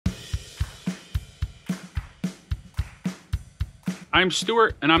I'm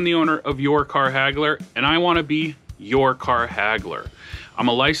Stuart, and I'm the owner of Your Car Haggler, and I want to be your car haggler. I'm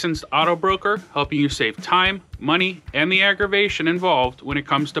a licensed auto broker, helping you save time, money, and the aggravation involved when it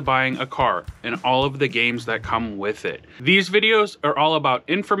comes to buying a car and all of the games that come with it. These videos are all about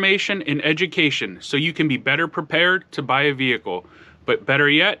information and education so you can be better prepared to buy a vehicle. But better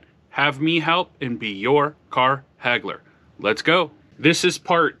yet, have me help and be your car haggler. Let's go. This is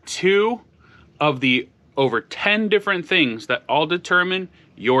part 2 of the over 10 different things that all determine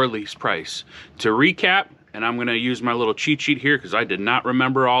your lease price. To recap, and I'm gonna use my little cheat sheet here because I did not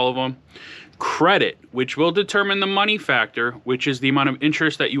remember all of them. Credit, which will determine the money factor, which is the amount of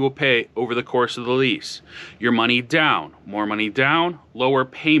interest that you will pay over the course of the lease. Your money down, more money down, lower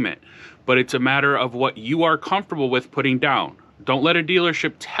payment. But it's a matter of what you are comfortable with putting down. Don't let a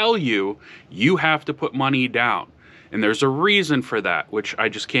dealership tell you you have to put money down. And there's a reason for that, which I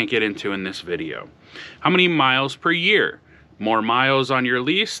just can't get into in this video. How many miles per year? More miles on your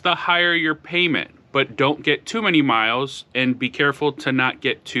lease, the higher your payment. But don't get too many miles and be careful to not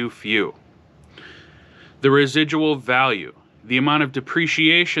get too few. The residual value, the amount of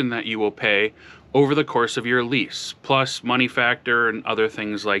depreciation that you will pay over the course of your lease, plus money factor and other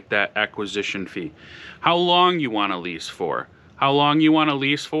things like that, acquisition fee. How long you want to lease for. How long you want to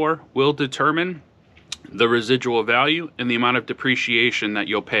lease for will determine the residual value and the amount of depreciation that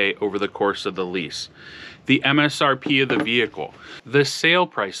you'll pay over the course of the lease. The MSRP of the vehicle, the sale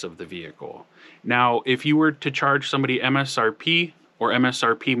price of the vehicle. Now, if you were to charge somebody MSRP or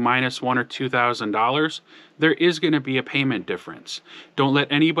MSRP minus $1,000 or $2,000, there is going to be a payment difference. Don't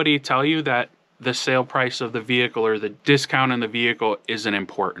let anybody tell you that the sale price of the vehicle or the discount on the vehicle isn't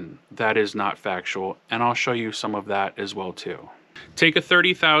important. That is not factual, and I'll show you some of that as well too. Take a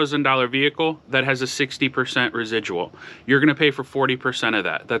 $30,000 vehicle that has a 60% residual. You're going to pay for 40% of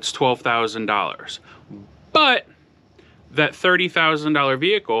that. That's $12,000. But that $30,000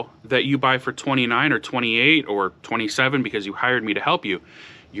 vehicle that you buy for 29 or 28 or 27 because you hired me to help you,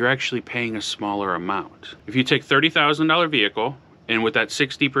 you're actually paying a smaller amount. If you take $30,000 vehicle and with that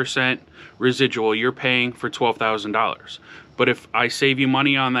 60% residual, you're paying for $12,000. But if I save you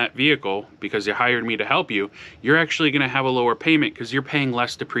money on that vehicle because you hired me to help you, you're actually going to have a lower payment because you're paying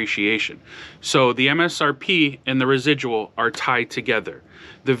less depreciation. So the MSRP and the residual are tied together.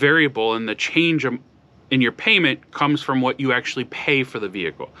 The variable and the change in your payment comes from what you actually pay for the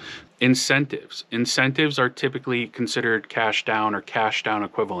vehicle. Incentives. Incentives are typically considered cash down or cash down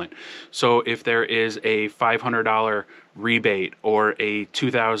equivalent. So if there is a $500 rebate or a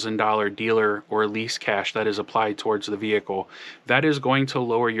 $2,000 dealer or lease cash that is applied towards the vehicle, that is going to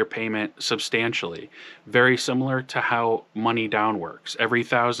lower your payment substantially. Very similar to how money down works. Every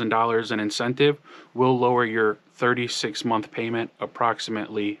 $1,000 in incentive will lower your 36-month payment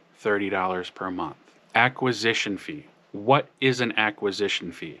approximately $30 per month. Acquisition fee. What is an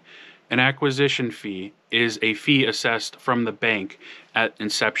acquisition fee? An acquisition fee is a fee assessed from the bank at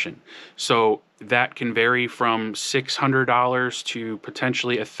inception. So that can vary from $600 to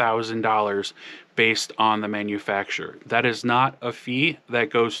potentially $1,000 based on the manufacturer. That is not a fee that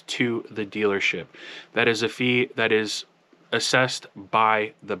goes to the dealership. That is a fee that is assessed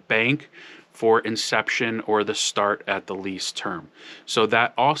by the bank for inception or the start at the lease term. So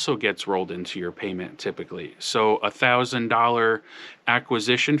that also gets rolled into your payment typically. So $1,000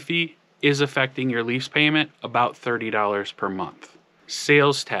 acquisition fee is affecting your lease payment about $30 per month.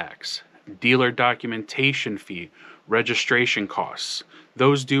 Sales tax, dealer documentation fee, registration costs,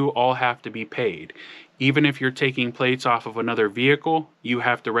 those do all have to be paid. Even if you're taking plates off of another vehicle, you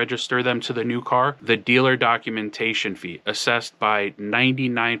have to register them to the new car. The dealer documentation fee, assessed by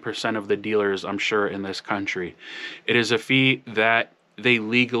 99% of the dealers, I'm sure, in this country. It is a fee that they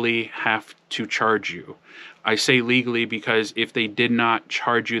legally have to charge you. I say legally because if they did not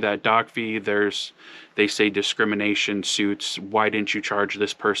charge you that doc fee, they say discrimination suits. Why didn't you charge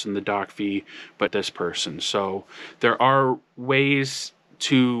this person the doc fee, but this person? So there are ways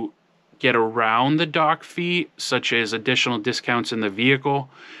to get around the doc fee, such as additional discounts in the vehicle.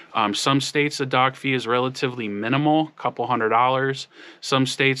 Some states the doc fee is relatively minimal, a couple $100. Some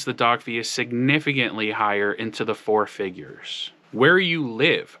states the doc fee is significantly higher, into the 4 figures. Where you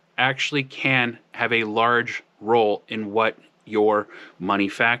live actually can have a large role in what your money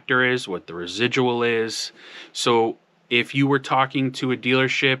factor is, what the residual is. So if you were talking to a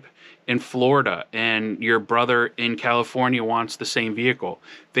dealership in Florida and your brother in California wants the same vehicle,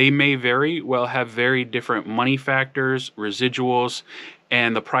 they may very well have very different money factors, residuals,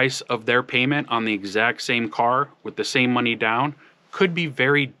 and the price of their payment on the exact same car with the same money down could be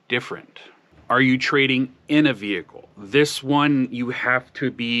very different. Are you trading in a vehicle? This one you have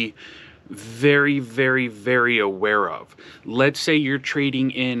to be very, very, very aware of. Let's say you're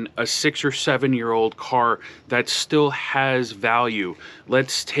trading in a 6 or 7-year-old car that still has value.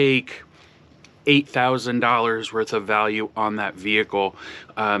 Let's take $8,000 worth of value on that vehicle.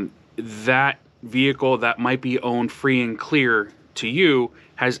 That vehicle that might be owned free and clear to you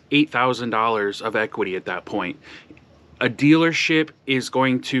has $8,000 of equity at that point. A dealership is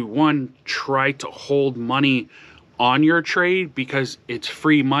going to, one, try to hold money on your trade because it's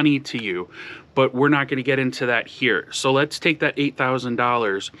free money to you, but we're not going to get into that here. So let's take that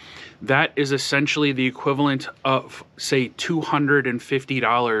 $8,000. That is essentially the equivalent of, say,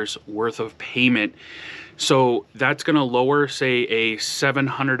 $250 worth of payment. So that's going to lower, say, a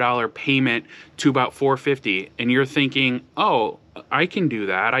 $700 payment to about $450. And you're thinking, oh, I can do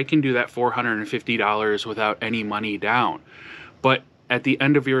that. I can do that $450 without any money down. But at the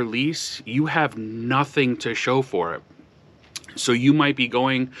end of your lease, you have nothing to show for it. So you might be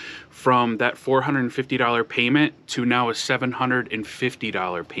going from that $450 payment to now a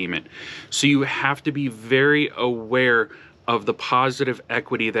 $750 payment. So you have to be very aware of the positive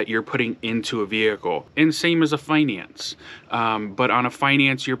equity that you're putting into a vehicle. And same as a finance. But on a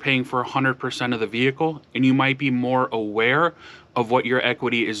finance, you're paying for 100% of the vehicle, and you might be more aware of what your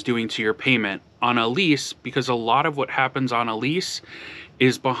equity is doing to your payment. On a lease, because a lot of what happens on a lease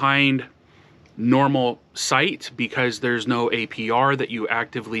is behind normal sight, because there's no APR that you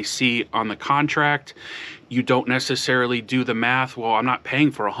actively see on the contract. You don't necessarily do the math. Well, I'm not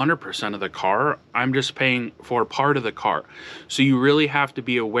paying for 100% of the car. I'm just paying for part of the car. So you really have to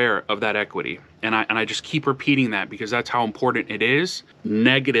be aware of that equity. And I just keep repeating that because that's how important it is.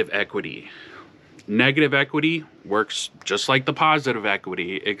 Negative equity. Negative equity works just like the positive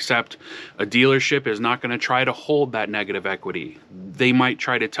equity, except a dealership is not going to try to hold that negative equity. They might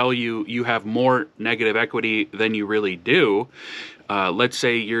try to tell you you have more negative equity than you really do. Let's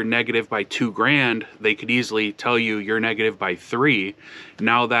say you're negative by $2,000. They could easily tell you you're negative by $3,000.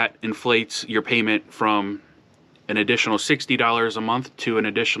 Now that inflates your payment from an additional $60 a month to an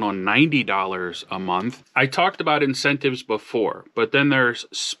additional $90 a month. I talked about incentives before, but then there's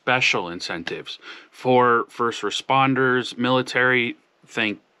special incentives for first responders, military.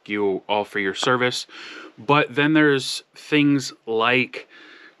 Thank you all for your service. But then there's things like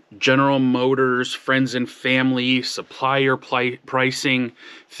General Motors, friends and family, supplier pricing,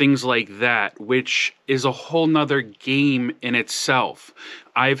 things like that, which is a whole nother game in itself.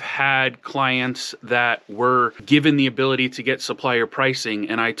 I've had clients that were given the ability to get supplier pricing,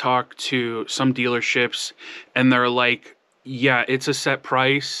 and I talked to some dealerships and they're like, yeah, it's a set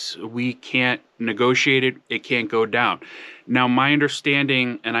price. We can't negotiate it. It can't go down. Now, my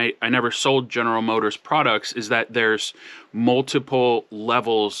understanding, and I never sold General Motors products, is that there's multiple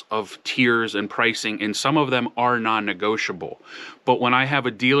levels of tiers and pricing, and some of them are non-negotiable. But when I have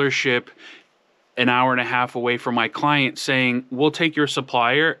a dealership an hour and a half away from my client saying, we'll take your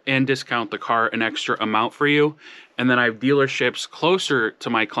supplier and discount the car an extra amount for you, and then I have dealerships closer to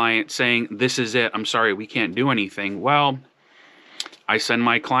my client saying, this is it, I'm sorry, we can't do anything. Well, I send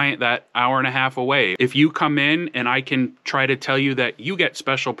my client that hour and a half away. If you come in and I can try to tell you that you get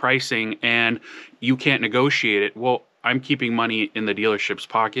special pricing and you can't negotiate it, well, I'm keeping money in the dealership's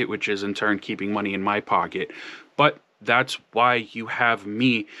pocket, which is in turn keeping money in my pocket. But that's why you have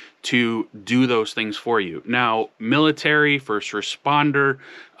me to do those things for you. Now, military, first responder,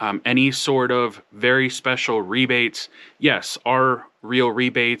 any sort of very special rebates, yes, are real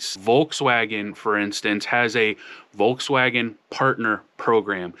rebates. Volkswagen, for instance, has a Volkswagen partner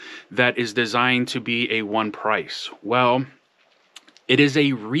program that is designed to be a one price. Well, it is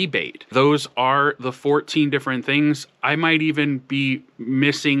a rebate. Those are the 14 different things. I might even be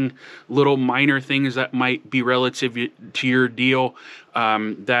missing little minor things that might be relative to your deal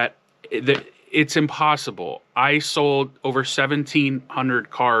that it's impossible. I sold over 1,700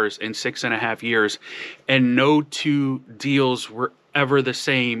 cars in 6.5 years, and no two deals were ever the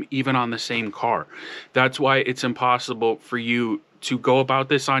same, even on the same car. That's why it's impossible for you to go about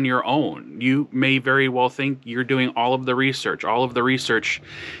this on your own. You may very well think you're doing all of the research.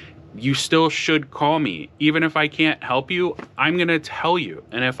 You still should call me. Even if I can't help you, I'm going to tell you.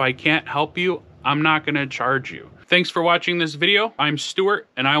 And if I can't help you, I'm not going to charge you. Thanks for watching this video. I'm Stuart,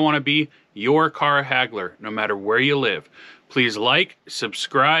 and I want to be your car haggler, no matter where you live. Please like,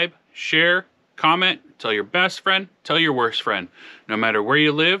 subscribe, share, comment, tell your best friend, tell your worst friend. No matter where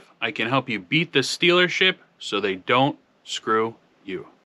you live, I can help you beat the dealership so they don't screw you.